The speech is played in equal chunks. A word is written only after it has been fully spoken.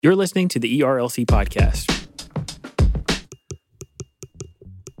You're listening to the ERLC podcast.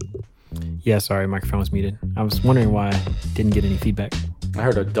 Yeah, sorry, microphone was muted. I was wondering why I didn't get any feedback. I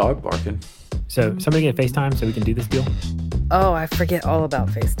heard a dog barking. So somebody get FaceTime so we can do this deal? Oh, I forget all about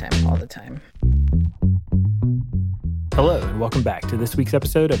FaceTime all the time. Hello, and welcome back to this week's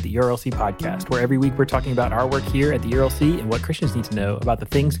episode of the ERLC podcast, where every week we're talking about our work here at the ERLC and what Christians need to know about the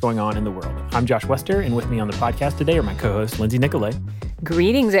things going on in the world. I'm Josh Wester, and with me on the podcast today are my co-hosts, Lindsay Nicolay.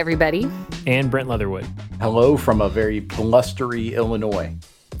 Greetings, everybody. And Brent Leatherwood. Hello from a very blustery Illinois.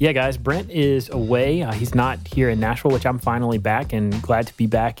 Yeah, guys, Brent is away. He's not here in Nashville, which I'm finally back and glad to be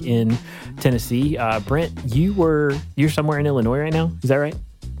back in Tennessee. Brent, you're somewhere in Illinois right now. Is that right?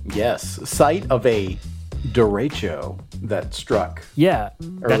 Yes, site of a derecho that struck. Yeah,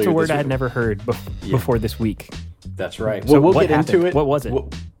 that's a word I had never heard before this week. That's right. So we'll what get happened? into it. What was it?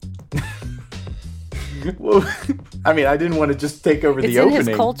 Well, I mean, I didn't want to just take over the opening. It's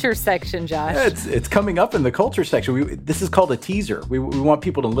in his culture section, Josh. Yeah, it's coming up in the culture section. This is called a teaser. We want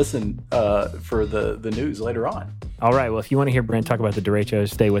people to listen for the news later on. All right. Well, if you want to hear Brent talk about the derechos,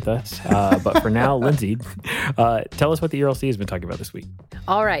 stay with us. But for now, Lindsay, tell us what the ERLC has been talking about this week.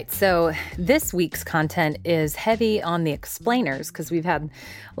 All right. So this week's content is heavy on the explainers because we've had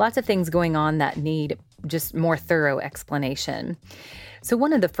lots of things going on that need just more thorough explanation. So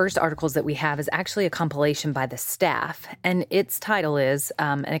one of the first articles that we have is actually a compilation by the staff, and its title is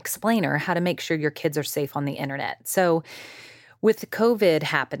an explainer, how to make sure your kids are safe on the internet. So with COVID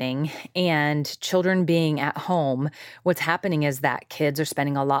happening and children being at home, what's happening is that kids are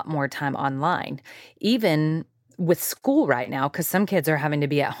spending a lot more time online, even with school right now, because some kids are having to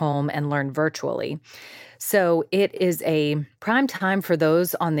be at home and learn virtually. So it is a prime time for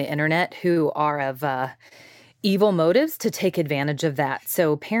those on the internet who are of evil motives to take advantage of that.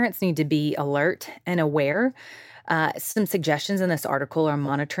 So parents need to be alert and aware. Some suggestions in this article are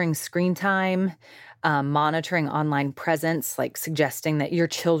monitoring screen time, monitoring online presence, like suggesting that your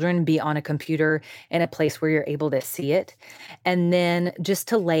children be on a computer in a place where you're able to see it. And then just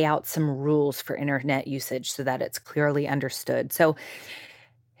to lay out some rules for internet usage so that it's clearly understood. So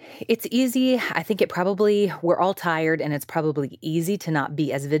it's easy. I think we're all tired, and it's probably easy to not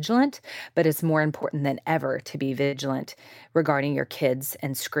be as vigilant, but it's more important than ever to be vigilant regarding your kids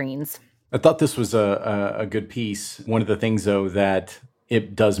and screens. I thought this was a good piece. One of the things, though, that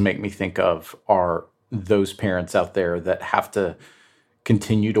it does make me think of are those parents out there that have to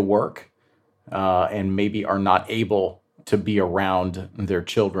continue to work and maybe are not able to be around their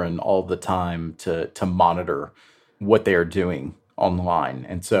children all the time to monitor what they are doing online.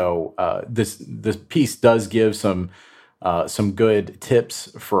 And so this piece does give some good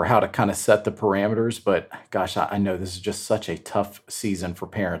tips for how to kind of set the parameters. But gosh, I know this is just such a tough season for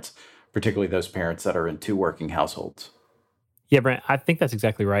parents, particularly those parents that are in two working households. Yeah, Brent, I think that's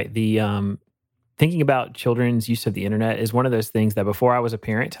exactly right. The thinking about children's use of the internet is one of those things that before I was a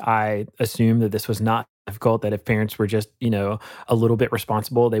parent, I assumed that this was not difficult, that if parents were just, a little bit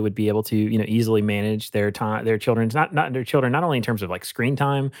responsible, they would be able to, easily manage their time, their children's, not only in terms of like screen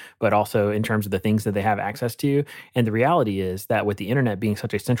time, but also in terms of the things that they have access to. And the reality is that with the internet being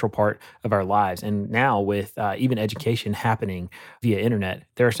such a central part of our lives, and now with even education happening via internet,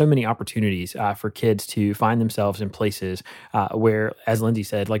 there are so many opportunities for kids to find themselves in places where, as Lindsay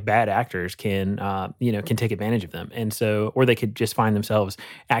said, like bad actors can take advantage of them. And so, or they could just find themselves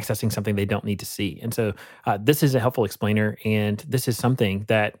accessing something they don't need to see. And so this is a helpful explainer, and this is something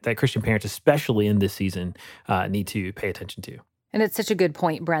that Christian parents, especially in this season, need to pay attention to. And it's such a good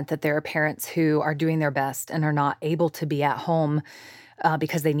point, Brent, that there are parents who are doing their best and are not able to be at home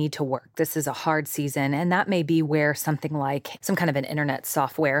because they need to work. This is a hard season, and that may be where something like some kind of an internet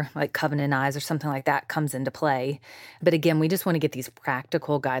software like Covenant Eyes or something like that comes into play. But again, we just want to get these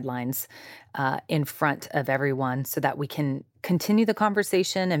practical guidelines in front of everyone so that we can continue the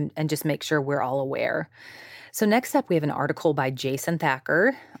conversation and just make sure we're all aware. So next up, we have an article by Jason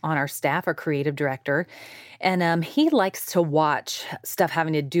Thacker on our staff, our creative director. And he likes to watch stuff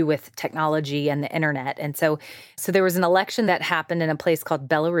having to do with technology and the internet. And so there was an election that happened in a place called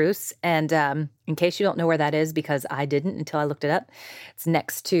Belarus. And in case you don't know where that is, because I didn't until I looked it up, it's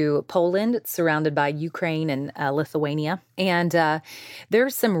next to Poland. It's surrounded by Ukraine and Lithuania. And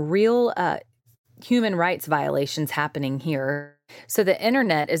there's some real human rights violations happening here. So the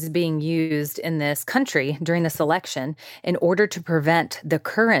internet is being used in this country during this election in order to prevent the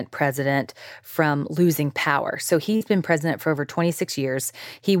current president from losing power. So he's been president for over 26 years.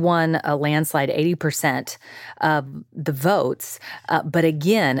 He won a landslide 80% of the votes. But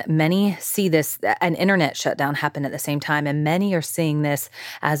again, many see this, an internet shutdown happened at the same time, and many are seeing this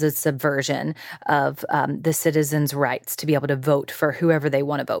as a subversion of the citizens' rights to be able to vote for whoever they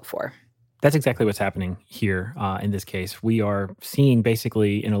want to vote for. That's exactly what's happening here in this case. We are seeing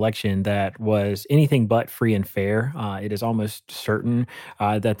basically an election that was anything but free and fair. It is almost certain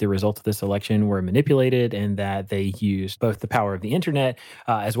that the results of this election were manipulated and that they used both the power of the internet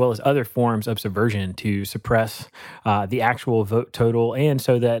as well as other forms of subversion to suppress the actual vote total, and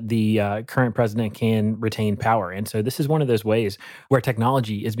so that the current president can retain power. And so this is one of those ways where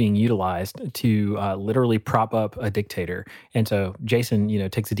technology is being utilized to literally prop up a dictator. And so Jason,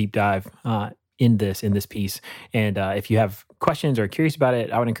 takes a deep dive in this piece. And if you have questions or are curious about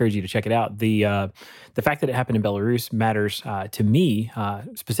it, I would encourage you to check it out. The fact that it happened in Belarus matters to me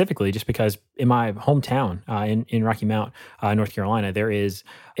specifically, just because in my hometown in Rocky Mount, North Carolina, there is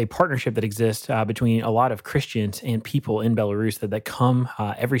a partnership that exists between a lot of Christians and people in Belarus that come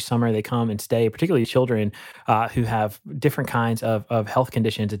every summer. They come and stay, particularly children who have different kinds of health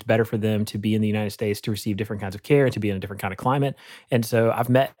conditions. It's better for them to be in the United States to receive different kinds of care and to be in a different kind of climate. And so I've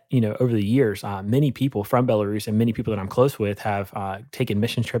met, over the years, many people from Belarus, and many people that I'm close with have taken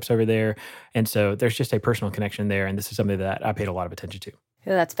mission trips over there. And so there's just a personal connection there. And this is something that I paid a lot of attention to.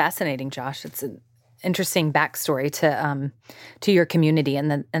 Yeah, that's fascinating, Josh. It's an interesting backstory to your community and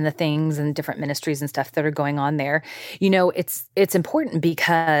the things and different ministries and stuff that are going on there. It's important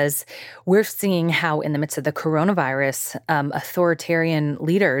because we're seeing how in the midst of the coronavirus, authoritarian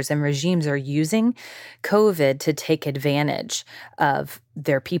leaders and regimes are using COVID to take advantage of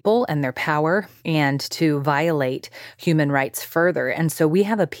their people and their power and to violate human rights further. And so we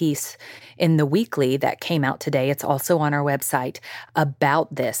have a piece in the Weekly that came out today. It's also on our website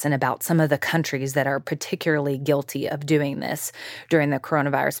about this and about some of the countries that are particularly guilty of doing this during the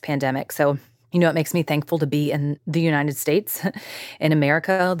coronavirus pandemic. So, it makes me thankful to be in the United States, in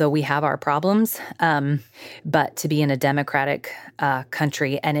America, though we have our problems, but to be in a democratic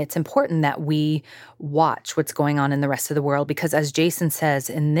country. And it's important that we watch what's going on in the rest of the world, because as Jason says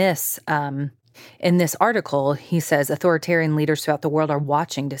in this article, he says authoritarian leaders throughout the world are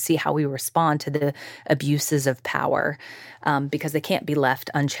watching to see how we respond to the abuses of power, because they can't be left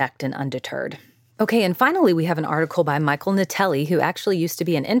unchecked and undeterred. Okay, and finally, we have an article by Michael Natelli, who actually used to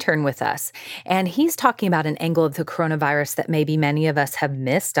be an intern with us. And he's talking about an angle of the coronavirus that maybe many of us have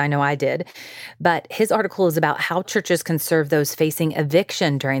missed. I know I did. But his article is about how churches can serve those facing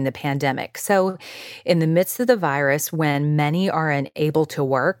eviction during the pandemic. So in the midst of the virus, when many are unable to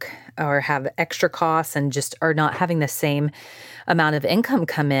work or have extra costs and just are not having the same amount of income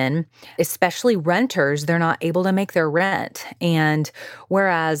come in, especially renters, they're not able to make their rent. And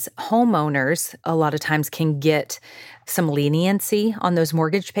whereas homeowners a lot of times can get some leniency on those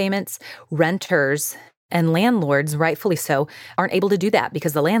mortgage payments, renters and landlords, rightfully so, aren't able to do that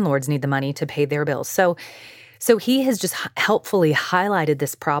because the landlords need the money to pay their bills. So he has just helpfully highlighted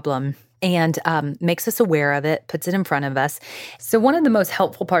this problem and makes us aware of it, puts it in front of us. So one of the most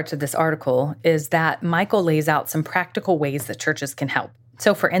helpful parts of this article is that Michael lays out some practical ways that churches can help.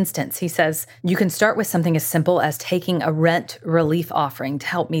 So for instance, he says, you can start with something as simple as taking a rent relief offering to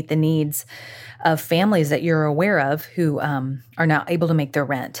help meet the needs of families that you're aware of who are not able to make their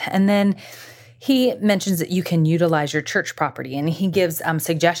rent. And then he mentions that you can utilize your church property, and he gives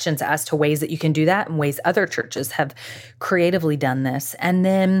suggestions as to ways that you can do that and ways other churches have creatively done this. And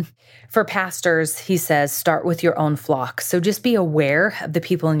then for pastors, he says, start with your own flock. So just be aware of the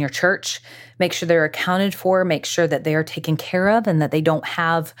people in your church, make sure they're accounted for, make sure that they are taken care of and that they don't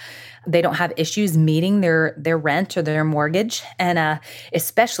have issues meeting their rent or their mortgage. And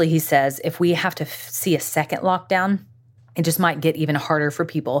especially, he says, if we have to see a second lockdown, it just might get even harder for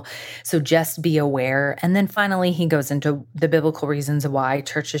people. So just be aware. And then finally, he goes into the biblical reasons of why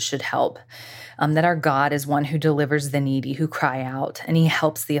churches should help. That our God is one who delivers the needy who cry out, and he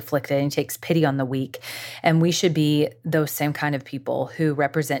helps the afflicted, and he takes pity on the weak. And we should be those same kind of people who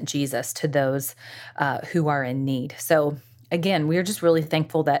represent Jesus to those who are in need. So again, we are just really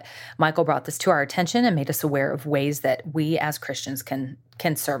thankful that Michael brought this to our attention and made us aware of ways that we as Christians can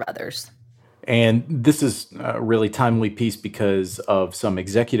serve others. And this is a really timely piece because of some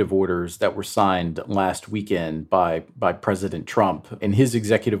executive orders that were signed last weekend by President Trump in his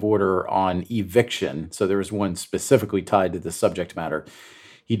executive order on eviction. So there was one specifically tied to the subject matter.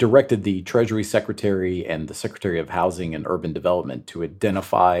 He directed the Treasury Secretary and the Secretary of Housing and Urban Development to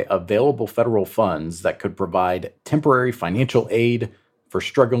identify available federal funds that could provide temporary financial aid for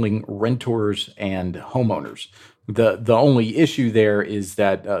struggling renters and homeowners. The only issue there is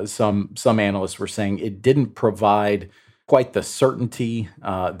that some analysts were saying it didn't provide quite the certainty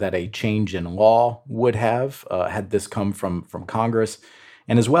that a change in law would have had this come from Congress.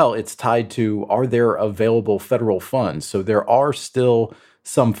 And as well, it's tied to, are there available federal funds? So there are still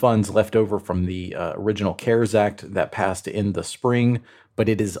some funds left over from the original CARES Act that passed in the spring, but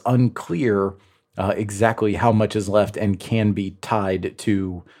it is unclear exactly how much is left and can be tied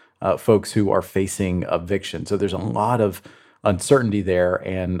to folks who are facing eviction. So there's a lot of uncertainty there,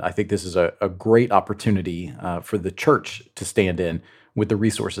 and I think this is a great opportunity for the church to stand in with the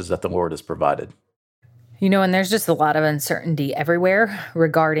resources that the Lord has provided. And there's just a lot of uncertainty everywhere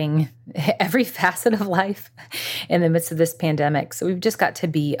regarding every facet of life in the midst of this pandemic. So we've just got to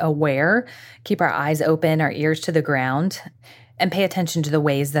be aware, keep our eyes open, our ears to the ground, and pay attention to the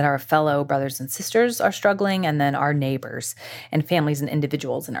ways that our fellow brothers and sisters are struggling, and then our neighbors and families and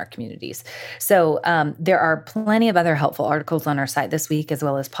individuals in our communities. So there are plenty of other helpful articles on our site this week, as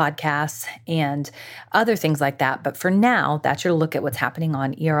well as podcasts and other things like that. But for now, that's your look at what's happening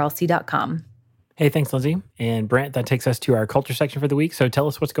on ERLC.com. Hey, thanks, Lindsay. And Brent, that takes us to our culture section for the week. So tell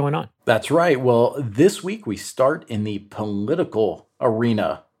us what's going on. That's right. Well, this week we start in the political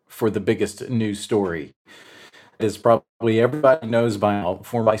arena for the biggest news story. As probably everybody knows by now,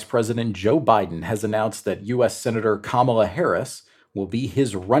 former Vice President Joe Biden has announced that U.S. Senator Kamala Harris will be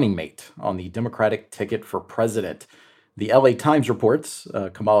his running mate on the Democratic ticket for president. The LA Times reports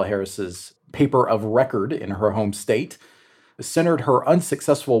Kamala Harris's paper of record in her home state centered her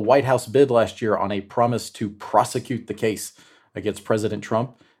unsuccessful White House bid last year on a promise to prosecute the case against President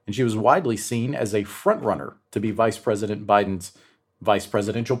Trump, and she was widely seen as a frontrunner to be Vice President Biden's vice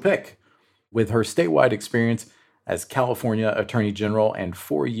presidential pick. With her statewide experience as California Attorney General and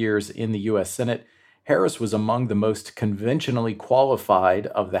 4 years in the U.S. Senate, Harris was among the most conventionally qualified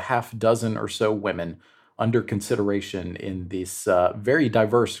of the half dozen or so women under consideration in this very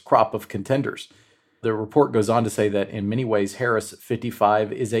diverse crop of contenders. The report goes on to say that in many ways, Harris,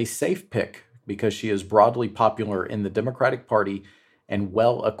 55, is a safe pick because she is broadly popular in the Democratic Party and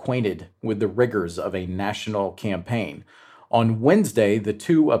well acquainted with the rigors of a national campaign. On Wednesday, the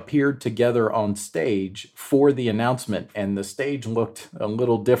two appeared together on stage for the announcement, and the stage looked a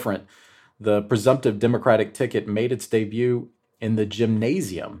little different. The presumptive Democratic ticket made its debut in the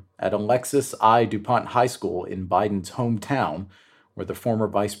gymnasium at Alexis I. DuPont High School in Biden's hometown, where the former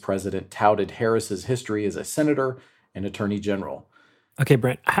vice president touted Harris's history as a senator and attorney general. Okay,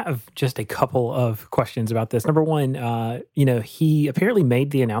 Brent, I have just a couple of questions about this. Number one, he apparently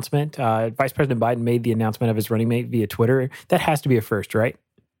made the announcement. Vice President Biden made the announcement of his running mate via Twitter. That has to be a first, right?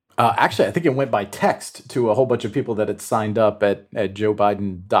 Actually, I think it went by text to a whole bunch of people that had signed up at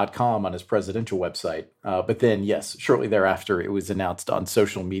joebiden.com on his presidential website. But then, yes, shortly thereafter, it was announced on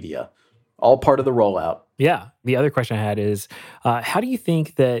social media. All part of the rollout. Yeah. The other question I had is, how do you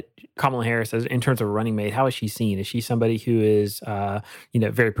think that Kamala Harris, in terms of a running mate, how is she seen? Is she somebody who is,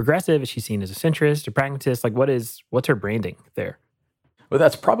 very progressive? Is she seen as a centrist, a pragmatist? Like, what's her branding there? Well,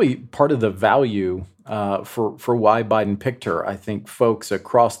 that's probably part of the value for why Biden picked her. I think folks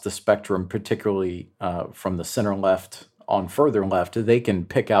across the spectrum, particularly from the center left on further left, they can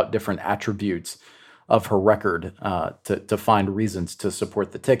pick out different attributes of her record to find reasons to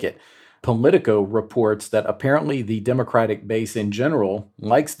support the ticket. Politico reports that apparently the Democratic base in general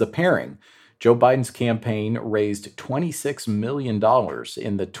likes the pairing. Joe Biden's campaign raised $26 million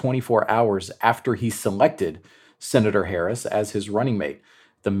in the 24 hours after he selected Senator Harris as his running mate.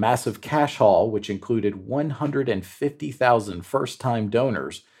 The massive cash haul, which included 150,000 first-time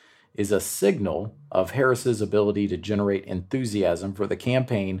donors, is a signal of Harris's ability to generate enthusiasm for the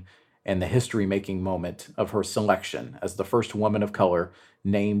campaign and the history-making moment of her selection as the first woman of color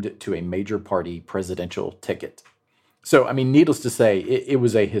named to a major party presidential ticket. So, needless to say, it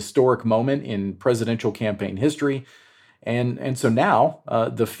was a historic moment in presidential campaign history. And so now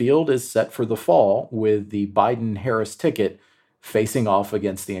the field is set for the fall with the Biden-Harris ticket facing off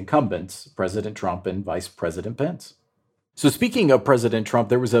against the incumbents, President Trump and Vice President Pence. So speaking of President Trump,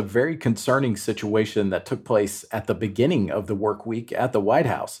 there was a very concerning situation that took place at the beginning of the work week at the White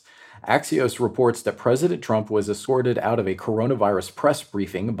House. Axios reports that President Trump was escorted out of a coronavirus press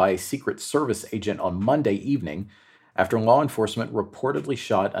briefing by a Secret Service agent on Monday evening after law enforcement reportedly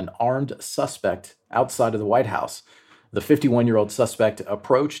shot an armed suspect outside of the White House. The 51-year-old suspect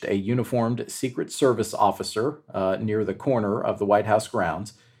approached a uniformed Secret Service officer near the corner of the White House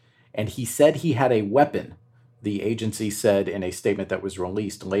grounds, and he said he had a weapon the agency said in a statement that was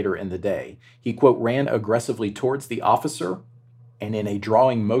released later in the day. He, quote, ran aggressively towards the officer and in a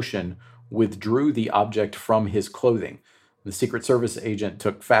drawing motion withdrew the object from his clothing. The Secret Service agent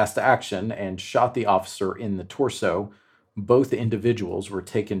took fast action and shot the officer in the torso. Both individuals were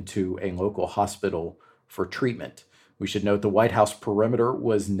taken to a local hospital for treatment. We should note the White House perimeter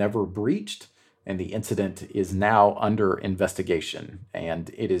was never breached, and the incident is now under investigation.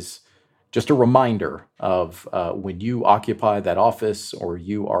 And it is just a reminder of when you occupy that office or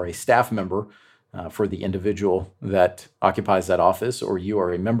you are a staff member for the individual that occupies that office, or you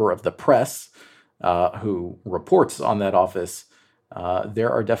are a member of the press who reports on that office,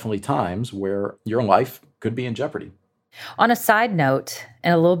 there are definitely times where your life could be in jeopardy. On a side note,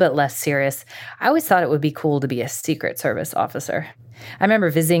 and a little bit less serious, I always thought it would be cool to be a Secret Service officer. I remember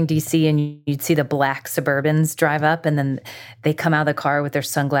visiting DC and you'd see the black Suburbans drive up and then they come out of the car with their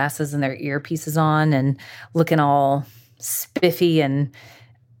sunglasses and their earpieces on and looking all spiffy, and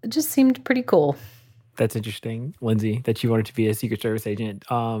it just seemed pretty cool. That's interesting, Lindsay, that you wanted to be a Secret Service agent.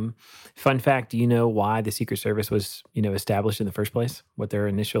 Fun fact, do you know why the Secret Service was, established in the first place? What their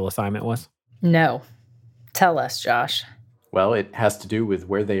initial assignment was? No. Tell us, Josh. Well, it has to do with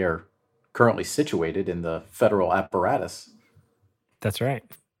where they are currently situated in the federal apparatus. That's right.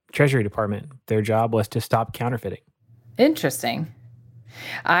 Treasury Department. Their job was to stop counterfeiting. Interesting.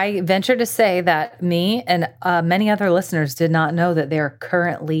 I venture to say that me and many other listeners did not know that they are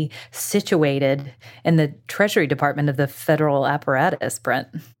currently situated in the Treasury Department of the federal apparatus, Brent.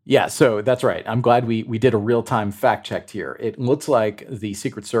 Yeah, so that's right. I'm glad we did a real-time fact check here. It looks like the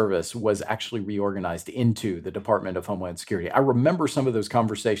Secret Service was actually reorganized into the Department of Homeland Security. I remember some of those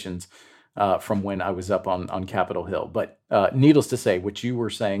conversations from when I was up on Capitol Hill. But needless to say, what you were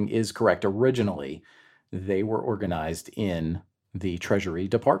saying is correct. Originally, they were organized in the Treasury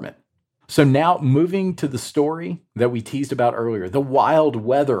Department. So now moving to the story that we teased about earlier, the wild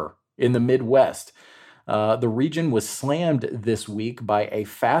weather in the Midwest. The region was slammed this week by a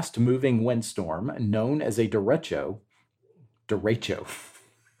fast-moving windstorm known as a derecho.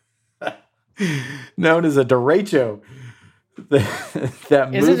 Known as a derecho.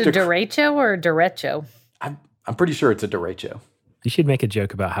 Is it a derecho or a derecho? I'm pretty sure it's a derecho. You should make a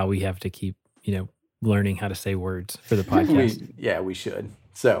joke about how we have to keep, learning how to say words for the podcast. We should.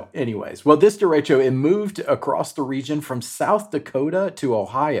 So anyways, well, this derecho, it moved across the region from South Dakota to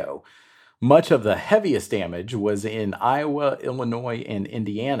Ohio. Much of the heaviest damage was in Iowa, Illinois, and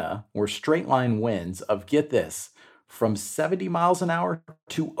Indiana, where straight line winds of, get this, from 70 miles an hour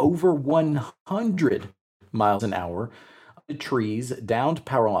to over 100 miles an hour, trees, downed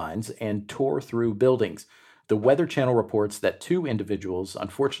power lines, and tore through buildings. The Weather Channel reports that 2 individuals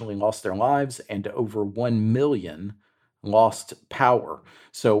unfortunately lost their lives and over 1 million lost power.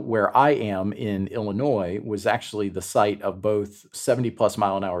 So where I am in Illinois was actually the site of both 70 plus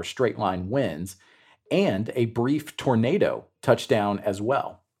mile an hour straight line winds and a brief tornado touchdown as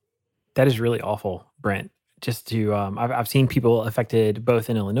well. That is really awful, Brent. Just to, I've seen people affected both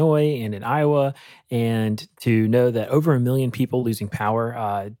in Illinois and in Iowa, and to know that over 1 million people losing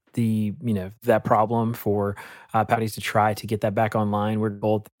power, that problem for companies to try to get that back online. We're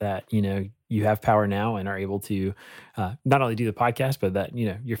told that, you have power now and are able to not only do the podcast, but that,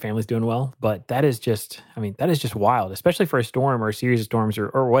 your family's doing well. But that is just wild, especially for a storm or a series of storms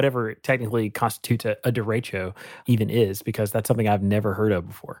or whatever technically constitutes a derecho even is, because that's something I've never heard of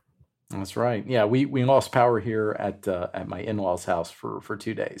before. That's right. Yeah, we lost power here at my in-laws' house for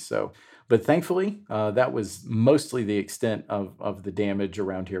 2 days. So, but thankfully, that was mostly the extent of the damage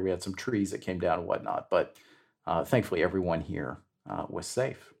around here. We had some trees that came down and whatnot, but thankfully everyone here was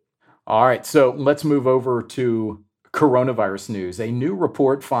safe. All right, so let's move over to coronavirus news. A new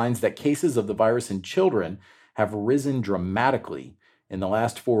report finds that cases of the virus in children have risen dramatically in the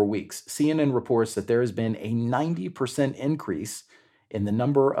last 4 weeks. CNN reports that there has been a 90% increase in the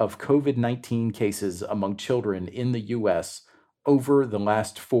number of COVID-19 cases among children in the U.S. over the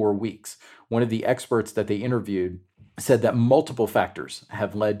last 4 weeks. One of the experts that they interviewed said that multiple factors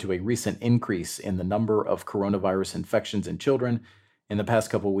have led to a recent increase in the number of coronavirus infections in children in the past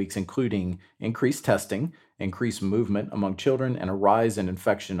couple of weeks, including increased testing, increased movement among children, and a rise in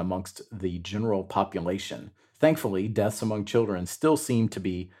infection amongst the general population. Thankfully, deaths among children still seem to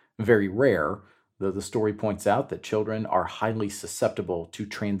be very rare, though the story points out that children are highly susceptible to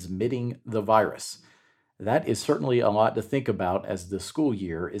transmitting the virus. That is certainly a lot to think about as the school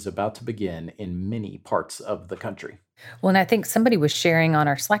year is about to begin in many parts of the country. Well, and I think somebody was sharing on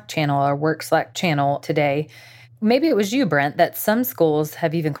our Slack channel, our work Slack channel today, maybe it was you, Brent, that some schools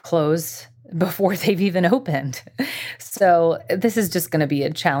have even closed before they've even opened. So this is just going to be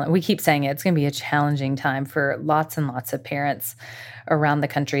a challenge. We keep saying it's going to be a challenging time for lots and lots of parents around the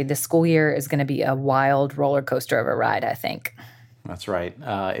country. This school year is going to be a wild roller coaster of a ride, I think. That's right.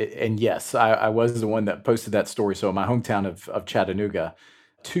 And yes, I was the one that posted that story. So in my hometown of Chattanooga,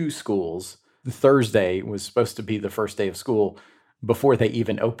 2 schools, Thursday was supposed to be the first day of school. Before they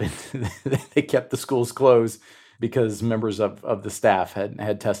even opened, they kept the schools closed because members of the staff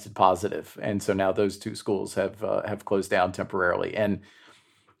had tested positive. And so now those 2 schools have closed down temporarily. And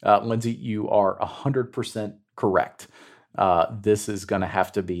Lindsay, you are 100% correct. This is going to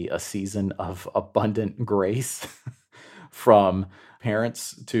have to be a season of abundant grace from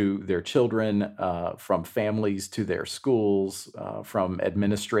parents to their children, from families to their schools, from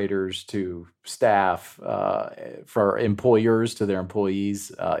administrators to staff, for employers to their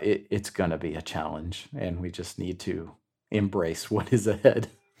employees. It's going to be a challenge, and we just need to embrace what is ahead.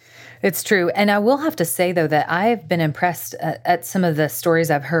 It's true. And I will have to say, though, that I've been impressed at some of the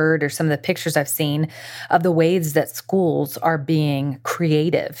stories I've heard or some of the pictures I've seen of the ways that schools are being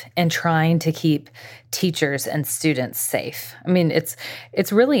creative and trying to keep teachers and students safe. I mean,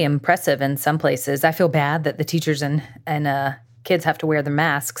 it's really impressive in some places. I feel bad that the teachers and kids have to wear the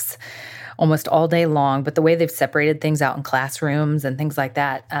masks almost all day long, but the way they've separated things out in classrooms and things like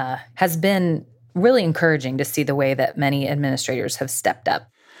that has been really encouraging to see the way that many administrators have stepped up.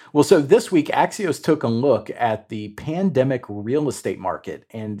 Well, so this week, Axios took a look at the pandemic real estate market,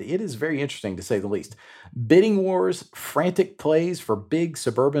 and it is very interesting to say the least. Bidding wars, frantic plays for big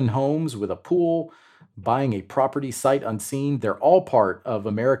suburban homes with a pool, buying a property sight unseen, they're all part of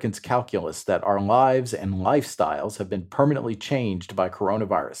Americans' calculus that our lives and lifestyles have been permanently changed by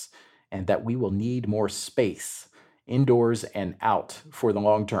coronavirus, and that we will need more space, indoors and out, for the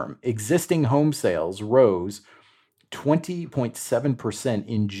long term. Existing home sales rose 20.7%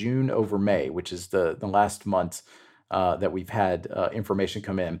 in June over May, which is the last month that we've had information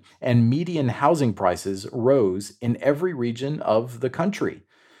come in. And median housing prices rose in every region of the country.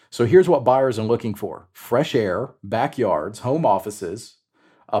 So here's what buyers are looking for: fresh air, backyards, home offices,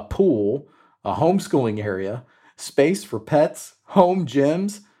 a pool, a homeschooling area, space for pets, home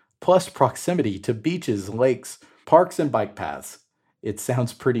gyms, plus proximity to beaches, lakes, parks, and bike paths. It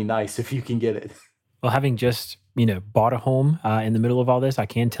sounds pretty nice if you can get it. Well, having just bought a home in the middle of all this, I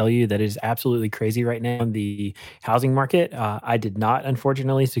can tell you that it is absolutely crazy right now in the housing market. I did not,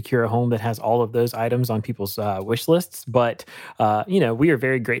 unfortunately, secure a home that has all of those items on people's wish lists, but we are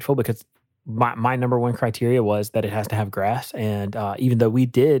very grateful because my number one criteria was that it has to have grass. And even though we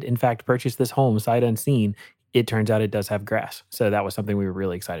did, in fact, purchase this home sight unseen, it turns out it does have grass. So that was something we were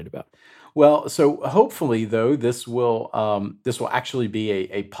really excited about. Well, so hopefully, though, this will actually be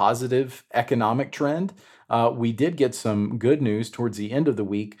a positive economic trend. We did get some good news towards the end of the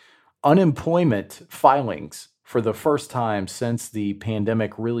week. Unemployment filings, for the first time since the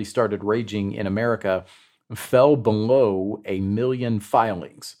pandemic really started raging in America, fell below 1 million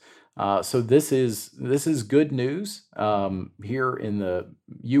filings. So this is good news here in the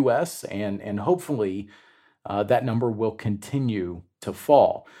U.S. and hopefully that number will continue to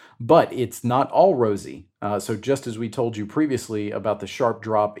fall. But it's not all rosy. So just as we told you previously about the sharp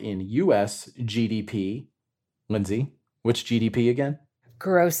drop in U.S. GDP, Lindsay, which GDP again?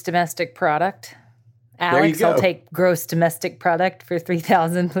 Gross domestic product. Alex, I'll take gross domestic product for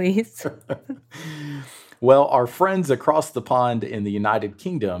 3,000, please. Well, our friends across the pond in the United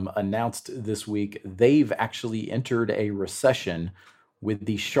Kingdom announced this week they've actually entered a recession with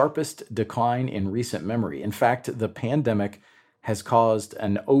the sharpest decline in recent memory. In fact, the pandemic has caused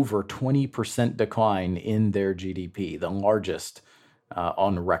an over 20% decline in their GDP, the largest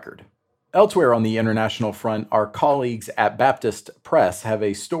on record. Elsewhere on the international front, our colleagues at Baptist Press have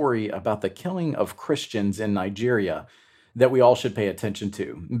a story about the killing of Christians in Nigeria that we all should pay attention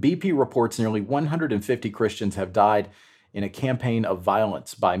to. BP reports nearly 150 Christians have died in a campaign of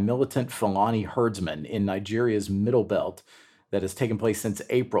violence by militant Fulani herdsmen in Nigeria's Middle Belt that has taken place since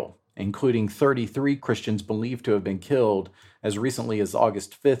April, including 33 Christians believed to have been killed as recently as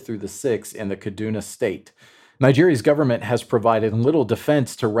August 5th through the 6th in the Kaduna state. Nigeria's government has provided little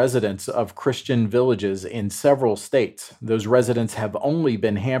defense to residents of Christian villages in several states. Those residents have only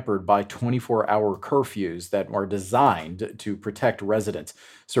been hampered by 24-hour curfews that are designed to protect residents,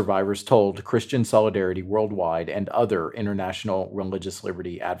 survivors told Christian Solidarity Worldwide and other international religious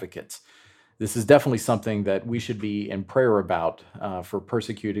liberty advocates. This is definitely something that we should be in prayer about for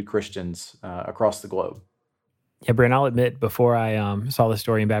persecuted Christians across the globe. Yeah, Brent, I'll admit before I saw the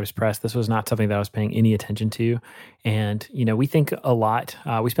story in Baptist Press, this was not something that I was paying any attention to. And, we think a lot,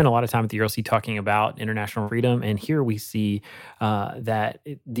 we spend a lot of time at the ERLC talking about international freedom. And here we see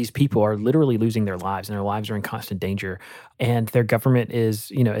these people are literally losing their lives and their lives are in constant danger. And their government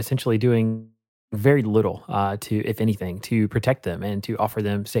is, essentially doing very little to, if anything, to protect them and to offer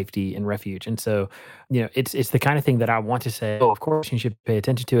them safety and refuge. And so, it's the kind of thing that I want to say, oh, of course you should pay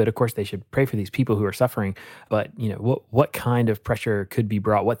attention to it. Of course they should pray for these people who are suffering. But, what kind of pressure could be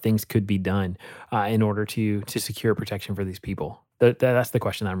brought? What things could be done in order to secure protection for these people? That's the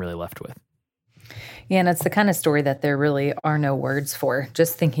question I'm really left with. Yeah, and it's the kind of story that there really are no words for.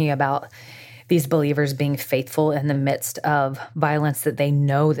 Just thinking about these believers being faithful in the midst of violence that they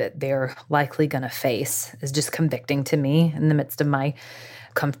know that they're likely going to face is just convicting to me in the midst of my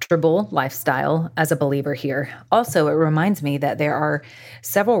comfortable lifestyle as a believer here. Also, it reminds me that there are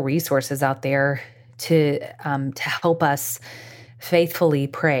several resources out there to help us faithfully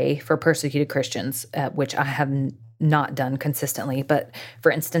pray for persecuted Christians, which I have not done consistently. But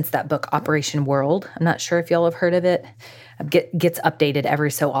for instance, that book, Operation World, I'm not sure if y'all have heard of it, gets updated every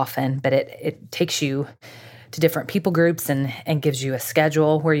so often, but it takes you to different people groups and gives you a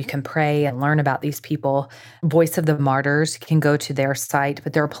schedule where you can pray and learn about these people. Voice of the Martyrs, you can go to their site,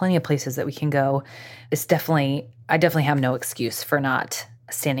 but there are plenty of places that we can go. I definitely have no excuse for not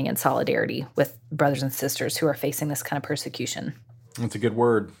standing in solidarity with brothers and sisters who are facing this kind of persecution. That's a good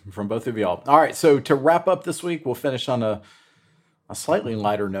word from both of y'all. All right, so to wrap up this week, we'll finish on a slightly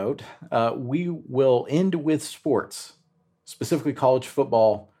lighter note. We will end with sports, specifically college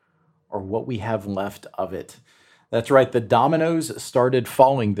football, or what we have left of it. That's right, the dominoes started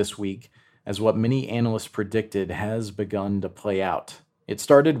falling this week as what many analysts predicted has begun to play out. It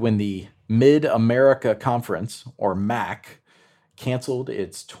started when the Mid-America Conference, or MAC, canceled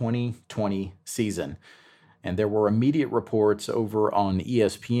its 2020 season. And there were immediate reports over on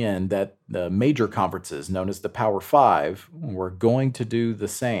ESPN that the major conferences, known as the Power Five, were going to do the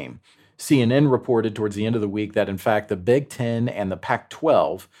same. CNN reported towards the end of the week that, in fact, the Big Ten and the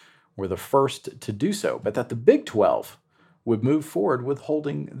Pac-12 were the first to do so, but that the Big 12 would move forward with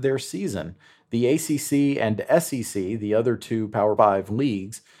holding their season. The ACC and SEC, the other two Power Five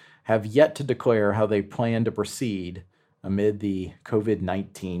leagues, have yet to declare how they plan to proceed amid the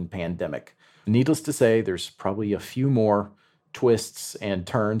COVID-19 pandemic. Needless to say, there's probably a few more twists and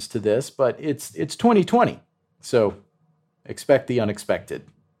turns to this, but it's 2020, so expect the unexpected,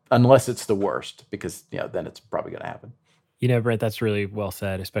 unless it's the worst, because then it's probably going to happen. Brent, that's really well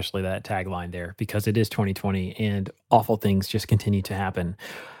said, especially that tagline there, because it is 2020 and awful things just continue to happen.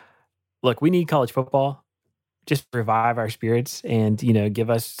 Look, we need college football. Just revive our spirits and,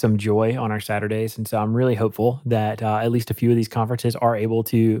 give us some joy on our Saturdays. And so I'm really hopeful that at least a few of these conferences are able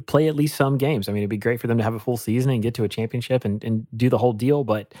to play at least some games. I mean, it'd be great for them to have a full season and get to a championship and do the whole deal.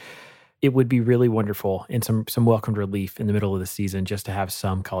 But it would be really wonderful and some welcomed relief in the middle of the season just to have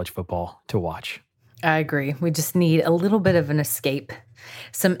some college football to watch. I agree. We just need a little bit of an escape,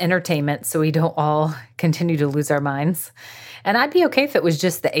 some entertainment so we don't all continue to lose our minds. And I'd be okay if it was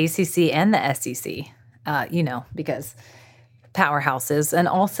just the ACC and the SEC. Because powerhouses. And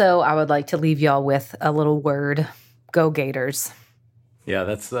also, I would like to leave y'all with a little word: go Gators. Yeah,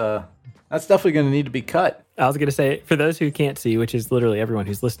 that's definitely going to need to be cut. I was going to say, for those who can't see, which is literally everyone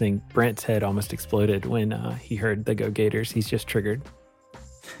who's listening, Brent's head almost exploded when he heard the go Gators. He's just triggered.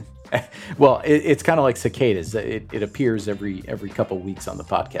 Well, it's kind of like cicadas. It appears every couple weeks on the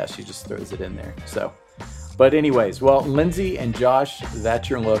podcast. She just throws it in there. So. But anyways, well, Lindsay and Josh, that's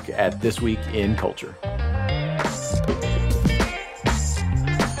your look at This Week in Culture.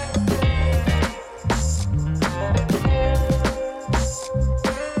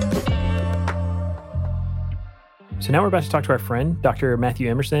 So now we're about to talk to our friend, Dr. Matthew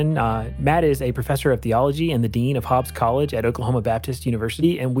Emerson. Matt is a professor of theology and the dean of Hobbs College at Oklahoma Baptist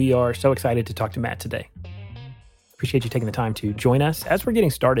University, and we are so excited to talk to Matt today. Appreciate you taking the time to join us. As we're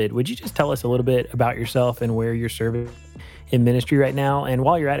getting started, would you just tell us a little bit about yourself and where you're serving in ministry right now? And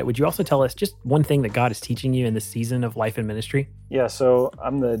while you're at it, would you also tell us just one thing that God is teaching you in this season of life and ministry? Yeah, so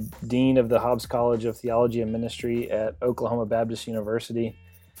I'm the dean of the Hobbs College of Theology and Ministry at Oklahoma Baptist University.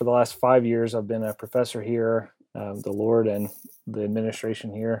 For the last 5 years, I've been a professor here. The Lord and the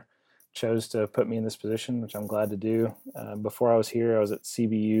administration here chose to put me in this position, which I'm glad to do. Before I was here, I was at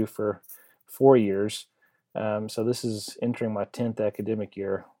CBU for 4 years. So this is entering my 10th academic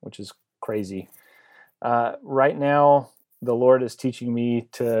year, which is crazy. Right now, the Lord is teaching me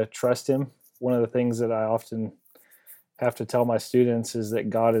to trust Him. One of the things that I often have to tell my students is that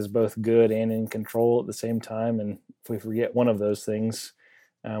God is both good and in control at the same time. And if we forget one of those things,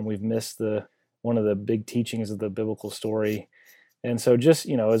 we've missed the one of the big teachings of the biblical story. And so just,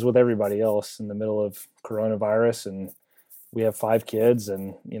 as with everybody else in the middle of coronavirus, and we have 5 kids,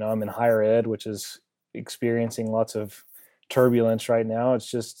 and, I'm in higher ed, which is experiencing lots of turbulence right now. It's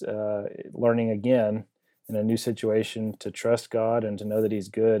just learning again in a new situation to trust God and to know that he's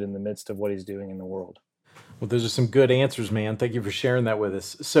good in the midst of what he's doing in the world. Well, those are some good answers, man. Thank you for sharing that with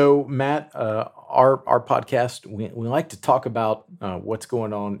us. So, Matt, our podcast, we like to talk about what's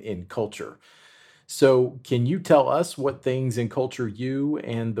going on in culture. So, can you tell us what things in culture you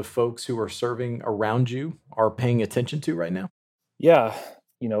and the folks who are serving around you are paying attention to right now? Yeah,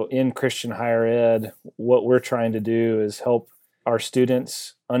 in Christian higher ed, what we're trying to do is help our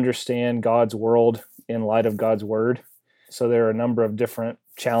students understand God's world in light of God's word. So there are a number of different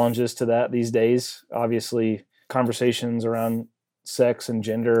challenges to that these days. Obviously, conversations around sex and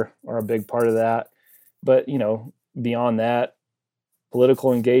gender are a big part of that. But, beyond that,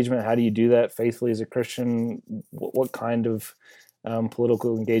 political engagement, how do you do that faithfully as a Christian? What kind of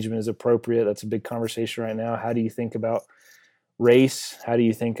political engagement is appropriate? That's a big conversation right now. How do you think about race? How do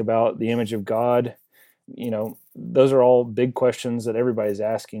you think about the image of God? Those are all big questions that everybody's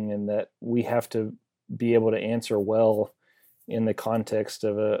asking, and that we have to be able to answer well in the context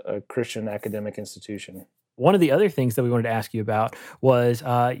of a Christian academic institution. One of the other things that we wanted to ask you about was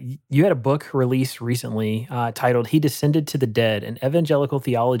you had a book released recently titled He Descended to the Dead, An Evangelical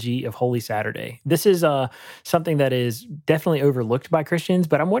Theology of Holy Saturday. This is something that is definitely overlooked by Christians,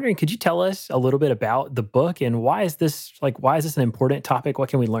 but I'm wondering, could you tell us a little bit about the book, and why is this an important topic? What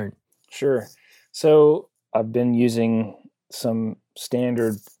can we learn? Sure. So I've been using some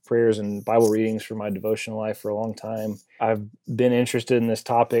standard prayers and Bible readings for my devotional life for a long time. I've been interested in this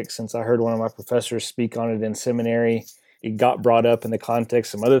topic since I heard one of my professors speak on it in seminary. It got brought up in the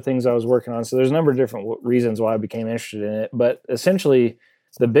context of some other things I was working on. So there's a number of different reasons why I became interested in it. But essentially,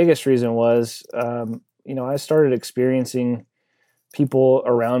 the biggest reason was, I started experiencing people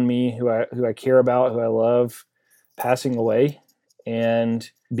around me who I care about, who I love, passing away, and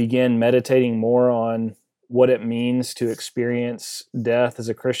began meditating more on what it means to experience death as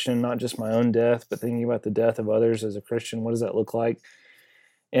a Christian, not just my own death, but thinking about the death of others as a Christian. What does that look like?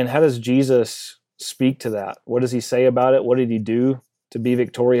 And how does Jesus speak to that? What does he say about it? What did he do to be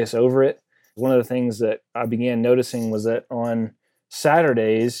victorious over it? One of the things that I began noticing was that on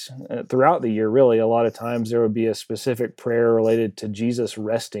Saturdays, throughout the year, really, a lot of times there would be a specific prayer related to Jesus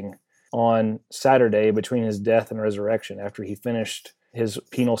resting on Saturday between his death and resurrection. After he finished his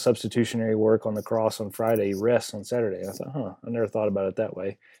penal substitutionary work on the cross on Friday, he rests on Saturday. And I thought, I never thought about it that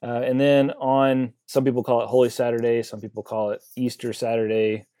way. And then some people call it Holy Saturday, some people call it Easter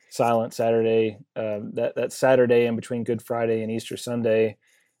Saturday, Silent Saturday. That Saturday in between Good Friday and Easter Sunday,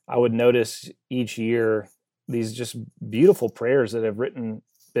 I would notice each year these just beautiful prayers that have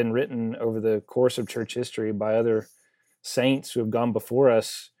been written over the course of church history by other saints who have gone before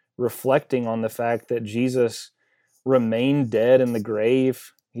us, reflecting on the fact that Jesus remained dead in the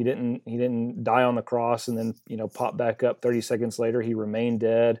grave. He didn't die on the cross and then pop back up 30 seconds later. He remained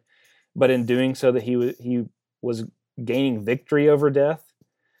dead, but in doing so, that he was gaining victory over death,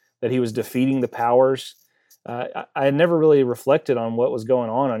 that he was defeating the powers. I had never really reflected on what was going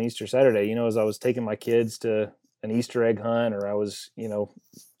on Easter Saturday. As I was taking my kids to an Easter egg hunt, or I was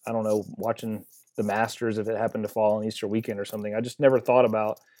I don't know, watching the Masters if it happened to fall on Easter weekend or something. I just never thought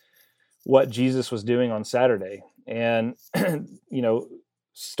about what Jesus was doing on Saturday. And,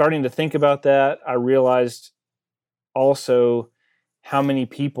 starting to think about that, I realized also how many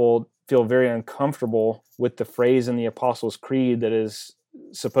people feel very uncomfortable with the phrase in the Apostles' Creed that is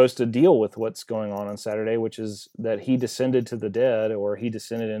supposed to deal with what's going on Saturday, which is that he descended to the dead, or he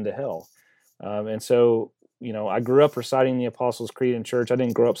descended into hell. And so, I grew up reciting the Apostles' Creed in church. I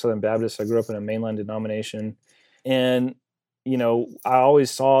didn't grow up Southern Baptist. I grew up in a mainline denomination. And I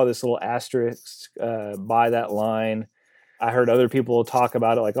always saw this little asterisk by that line. I heard other people talk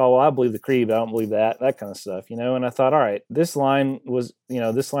about it like, oh, well, I believe the creed, but I don't believe that kind of stuff, And I thought, all right, this line was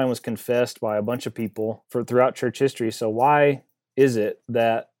confessed by a bunch of people throughout church history. So why is it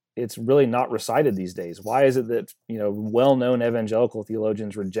that it's really not recited these days? Why is it that, well-known evangelical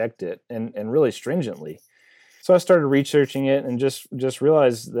theologians reject it and really stringently? So I started researching it and just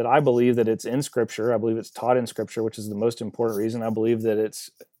realized that I believe that it's in Scripture. I believe it's taught in Scripture, which is the most important reason. I believe that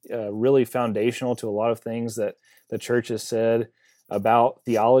it's really foundational to a lot of things that the church has said about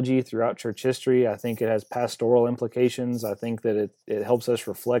theology throughout church history. I think it has pastoral implications. I think that it helps us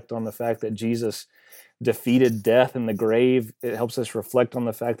reflect on the fact that Jesus defeated death in the grave. It helps us reflect on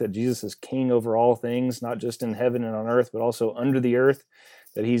the fact that Jesus is king over all things, not just in heaven and on earth, but also under the earth,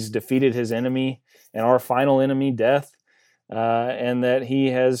 that he's defeated his enemy and our final enemy, death. and that he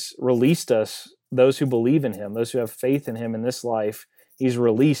has released us, those who believe in him, those who have faith in him in this life. He's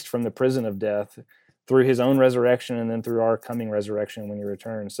released from the prison of death through his own resurrection and then through our coming resurrection when he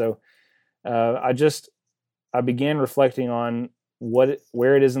returns. So I began reflecting on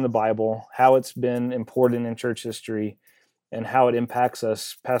where it is in the Bible, how it's been important in church history, and how it impacts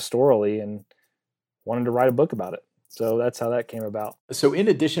us pastorally, and wanted to write a book about it. So that's how that came about. So in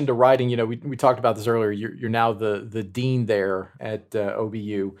addition to writing, we talked about this earlier, you're now the dean there at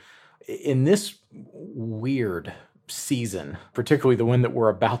OBU. In this weird season, particularly the one that we're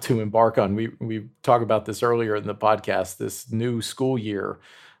about to embark on, we talked about this earlier in the podcast, this new school year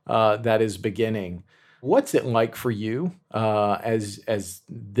that is beginning. What's it like for you as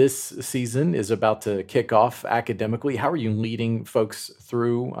this season is about to kick off academically? How are you leading folks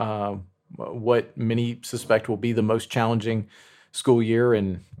through what many suspect will be the most challenging school year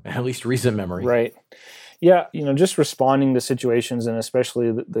in at least recent memory? Right. Yeah, just responding to situations, and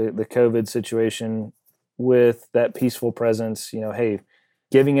especially the COVID situation, with that peaceful presence, hey,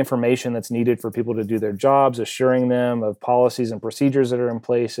 giving information that's needed for people to do their jobs, assuring them of policies and procedures that are in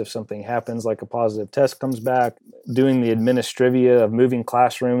place if something happens, like a positive test comes back, doing the administrivia of moving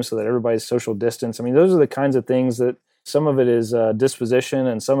classrooms so that everybody's social distance. I mean, those are the kinds of things that some of it is disposition,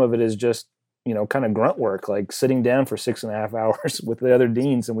 and some of it is just, kind of grunt work, like sitting down for 6.5 hours with the other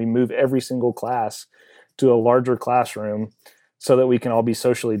deans, and we move every single class to a larger classroom so that we can all be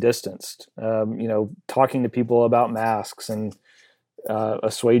socially distanced, talking to people about masks and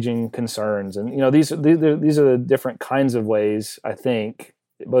assuaging concerns. And, these are the different kinds of ways, I think,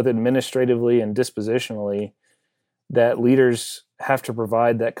 both administratively and dispositionally, that leaders have to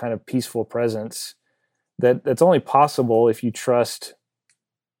provide that kind of peaceful presence that's only possible if you trust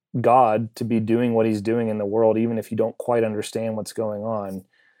God to be doing what he's doing in the world, even if you don't quite understand what's going on.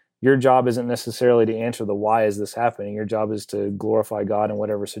 Your job isn't necessarily to answer the why is this happening. Your job is to glorify God in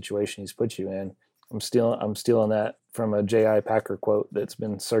whatever situation he's put you in. I'm stealing that from a J.I. Packer quote that's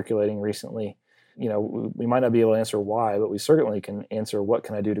been circulating recently. We might not be able to answer why, but we certainly can answer what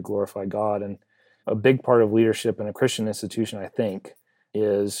can I do to glorify God. And a big part of leadership in a Christian institution, I think,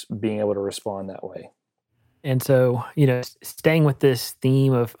 is being able to respond that way. And so, staying with this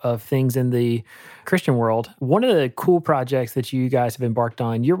theme of things in the Christian world, one of the cool projects that you guys have embarked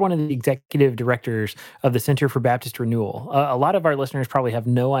on, you're one of the executive directors of the Center for Baptist Renewal. A lot of our listeners probably have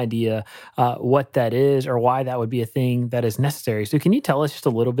no idea what that is or why that would be a thing that is necessary. So can you tell us just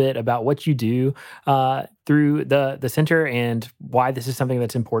a little bit about what you do through the center and why this is something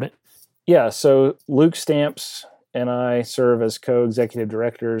that's important? Yeah, so Luke Stamps and I serve as co-executive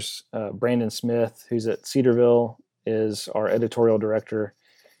directors. Brandon Smith, who's at Cedarville, is our editorial director.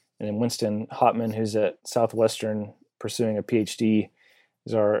 And then Winston Hotman, who's at Southwestern pursuing a PhD,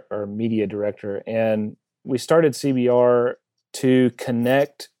 is our media director. And we started CBR to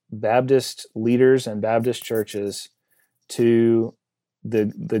connect Baptist leaders and Baptist churches to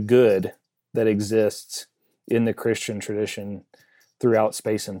the good that exists in the Christian tradition throughout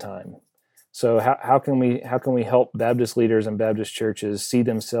space and time. So how can we help Baptist leaders and Baptist churches see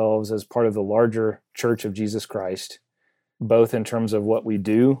themselves as part of the larger Church of Jesus Christ, both in terms of what we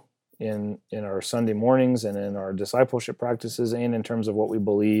do in our Sunday mornings and in our discipleship practices, and in terms of what we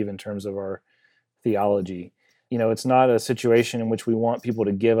believe in terms of our theology? It's not a situation in which we want people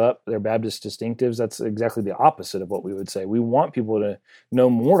to give up their Baptist distinctives. That's exactly the opposite of what we would say. We want people to know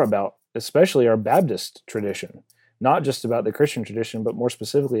more about, especially our Baptist tradition, not just about the Christian tradition, but more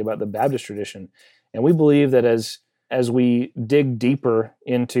specifically about the Baptist tradition. And we believe that as we dig deeper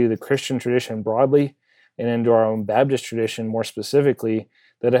into the Christian tradition broadly and into our own Baptist tradition more specifically,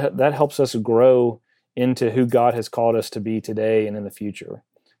 that helps us grow into who God has called us to be today and in the future.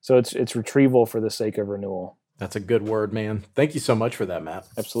 So it's retrieval for the sake of renewal. That's a good word, man. Thank you so much for that, Matt.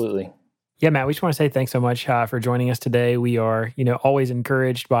 Absolutely. Yeah, Matt, we just want to say thanks so much for joining us today. We are, always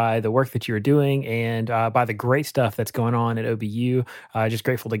encouraged by the work that you're doing and by the great stuff that's going on at OBU. Just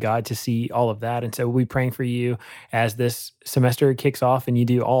grateful to God to see all of that. And so we'll be praying for you as this semester kicks off and you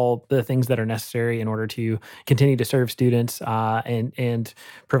do all the things that are necessary in order to continue to serve students and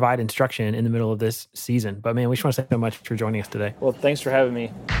provide instruction in the middle of this season. But man, we just want to say so much for joining us today. Well, thanks for having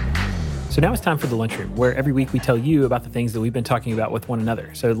me. So now it's time for the lunchroom, where every week we tell you about the things that we've been talking about with one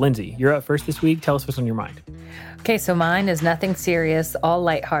another. So Lindsay, you're up first this week. Tell us what's on your mind. Okay, so mine is nothing serious, all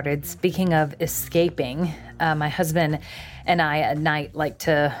lighthearted. Speaking of escaping, my husband and I at night like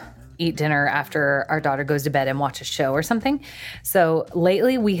to eat dinner after our daughter goes to bed and watch a show or something. So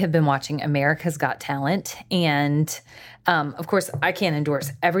lately we have been watching America's Got Talent. And of course, I can't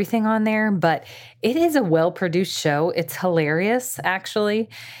endorse everything on there, but it is a well-produced show. It's hilarious, actually.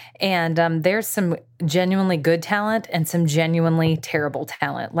 And there's some genuinely good talent and some genuinely terrible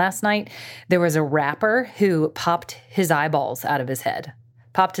talent. Last night, there was a rapper who popped his eyeballs out of his head,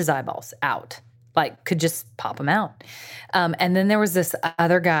 popped his eyeballs out, like could just pop them out. And then there was this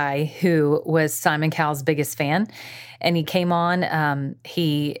other guy who was Simon Cowell's biggest fan. And he came on,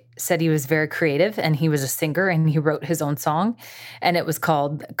 he said he was very creative and he was a singer and he wrote his own song. And it was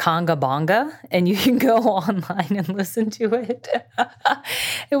called Conga Bonga. And you can go online and listen to it.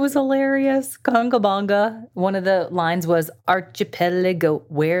 It was hilarious. Conga Bonga. One of the lines was, "Archipelago,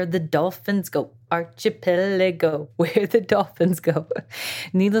 where the dolphins go. Archipelago, where the dolphins go."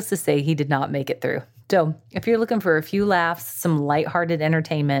 Needless to say, he did not make it through. So if you're looking for a few laughs, some lighthearted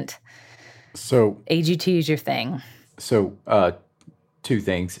entertainment, AGT is your thing. So, two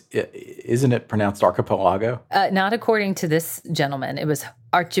things. Isn't it pronounced archipelago? Not according to this gentleman. It was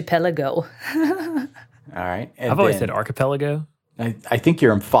archipelago. All right. And I've always said archipelago. I think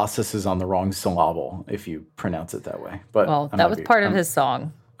your emphasis is on the wrong syllable if you pronounce it that way. But well, that was part of his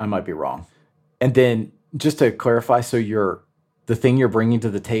song. I might be wrong. And then just to clarify, so the thing you're bringing to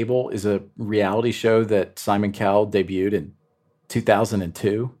the table is a reality show that Simon Cowell debuted in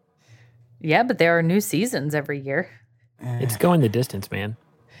 2002? Yeah, but there are new seasons every year. It's going the distance, man.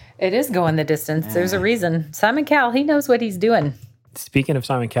 It is going the distance. There's a reason. Simon Cowell, he knows what he's doing. Speaking of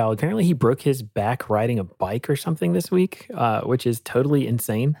Simon Cowell, apparently he broke his back riding a bike or something this week, which is totally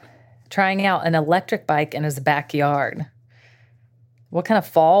insane. Trying out an electric bike in his backyard. What kind of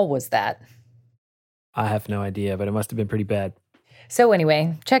fall was that? I have no idea, but it must have been pretty bad. So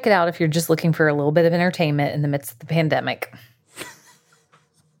anyway, check it out if you're just looking for a little bit of entertainment in the midst of the pandemic.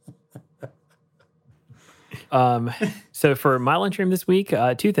 So for my lunchroom this week,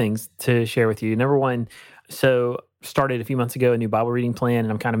 two things to share with you. Number one, started a few months ago a new Bible reading plan,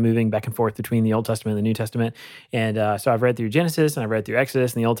 and I'm kind of moving back and forth between the Old Testament and the New Testament. And so I've read through Genesis and I've read through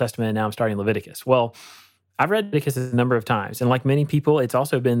Exodus and the Old Testament, and now I'm starting Leviticus. Well, I've read Leviticus a number of times, and like many people, it's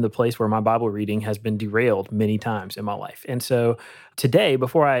also been the place where my Bible reading has been derailed many times in my life. And so today,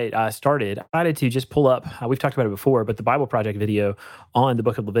 before I started, I decided to just pull up, we've talked about it before, but the Bible Project video on the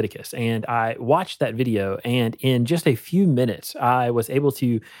book of Leviticus. And I watched that video, and in just a few minutes, I was able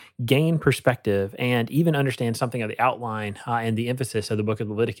to gain perspective and even understand something of the outline and the emphasis of the book of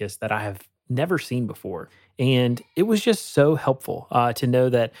Leviticus that I have never seen before. And it was just so helpful to know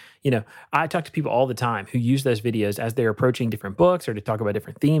that, I talk to people all the time who use those videos as they're approaching different books or to talk about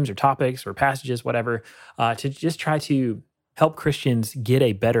different themes or topics or passages, whatever, to just try to help Christians get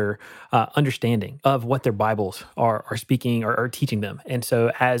a better understanding of what their Bibles are speaking or teaching them. And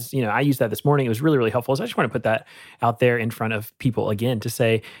so as, I used that this morning, it was really, really helpful. So I just want to put that out there in front of people again to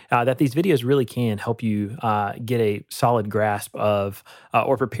say that these videos really can help you get a solid grasp of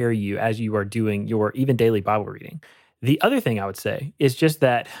or prepare you as you are doing your even daily Bible reading. The other thing I would say is just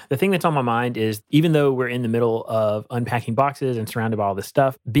that the thing that's on my mind is, even though we're in the middle of unpacking boxes and surrounded by all this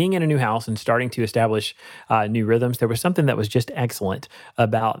stuff, being in a new house and starting to establish new rhythms, there was something that was just excellent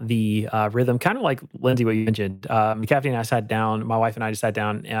about the rhythm, kind of like, Lindsay, what you mentioned. Kathy and I sat down, my wife and I just sat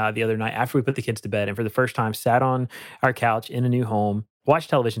down the other night after we put the kids to bed, and for the first time sat on our couch in a new home, watched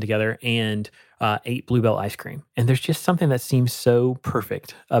television together, and ate Bluebell ice cream. And there's just something that seems so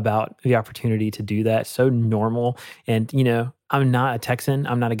perfect about the opportunity to do that, so normal. And, I'm not a Texan.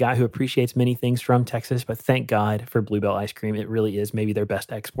 I'm not a guy who appreciates many things from Texas, but thank God for Bluebell ice cream. It really is maybe their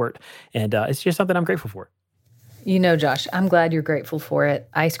best export. And it's just something I'm grateful for. Josh, I'm glad you're grateful for it.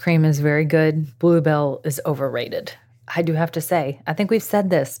 Ice cream is very good. Bluebell is overrated. I do have to say, I think we've said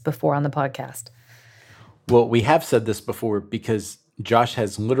this before on the podcast. Well, we have said this before because Josh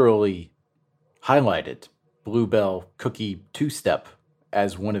has literally highlighted Bluebell Cookie Two-Step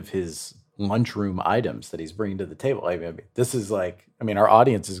as one of his lunchroom items that he's bringing to the table. This is our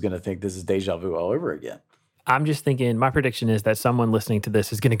audience is going to think this is deja vu all over again. I'm just thinking, my prediction is that someone listening to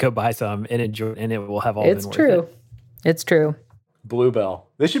this is going to go buy some and enjoy, and it will have all been worth it. It's true. It's true. Bluebell.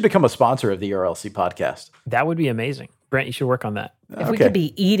 They should become a sponsor of the RLC podcast. That would be amazing. Brent, you should work on that. If we could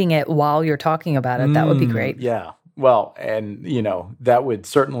be eating it while you're talking about it, that would be great. Yeah. Well, and, that would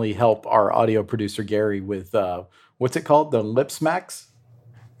certainly help our audio producer, Gary, with, what's it called? The lip smacks?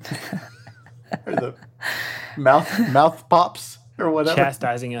 Or the mouth pops or whatever?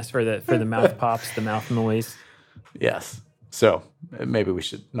 Chastising us for the mouth pops, the mouth noise. Yes. So maybe we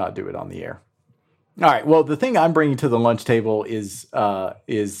should not do it on the air. All right. Well, the thing I'm bringing to the lunch table is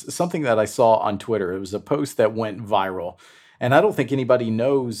something that I saw on Twitter. It was a post that went viral. And I don't think anybody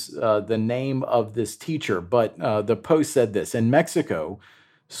knows the name of this teacher, but the Post said this. In Mexico,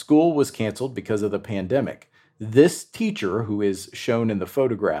 school was canceled because of the pandemic. This teacher, who is shown in the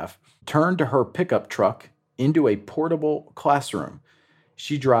photograph, turned her pickup truck into a portable classroom.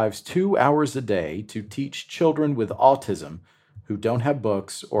 She drives 2 hours a day to teach children with autism who don't have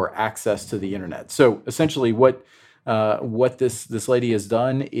books or access to the internet. So essentially what this lady has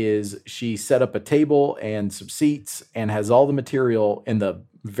done is she set up a table and some seats and has all the material in the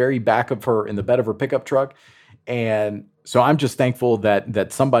very back of in the bed of her pickup truck. And so I'm just thankful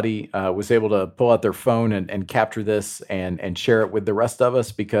that somebody was able to pull out their phone and capture this and share it with the rest of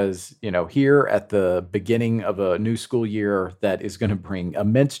us, because, here at the beginning of a new school year that is going to bring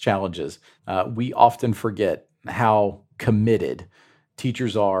immense challenges, we often forget how committed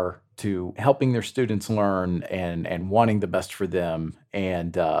teachers are to helping their students learn and wanting the best for them.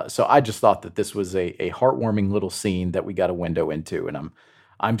 And so I just thought that this was a heartwarming little scene that we got a window into, and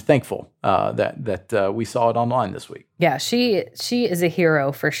I'm thankful that we saw it online this week. Yeah, she is a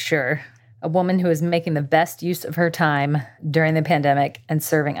hero for sure. A woman who is making the best use of her time during the pandemic and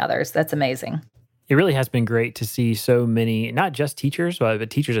serving others. That's amazing. It really has been great to see so many, not just teachers, but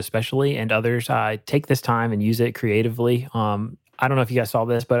teachers especially, and others take this time and use it creatively. I don't know if you guys saw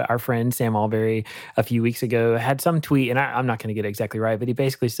this, but our friend Sam Alberry a few weeks ago had some tweet, and I'm not going to get it exactly right, but he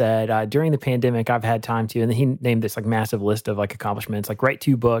basically said, during the pandemic, I've had time to, and then he named this massive list of accomplishments, write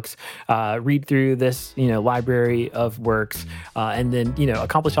 2 books, read through this, library of works, and then,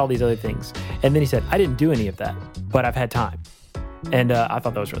 accomplish all these other things. And then he said, I didn't do any of that, but I've had time. And I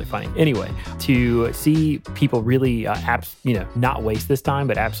thought that was really funny. Anyway, to see people really, not waste this time,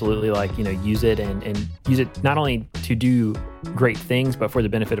 but absolutely use it and use it not only to do great things, but for the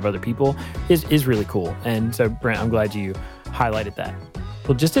benefit of other people is really cool. And so, Brent, I'm glad you highlighted that.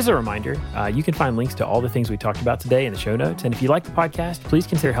 Well, just as a reminder, you can find links to all the things we talked about today in the show notes. And if you like the podcast, please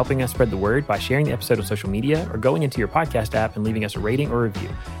consider helping us spread the word by sharing the episode on social media or going into your podcast app and leaving us a rating or review.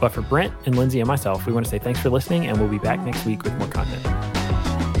 But for Brent and Lindsay and myself, we want to say thanks for listening, and we'll be back next week with more content.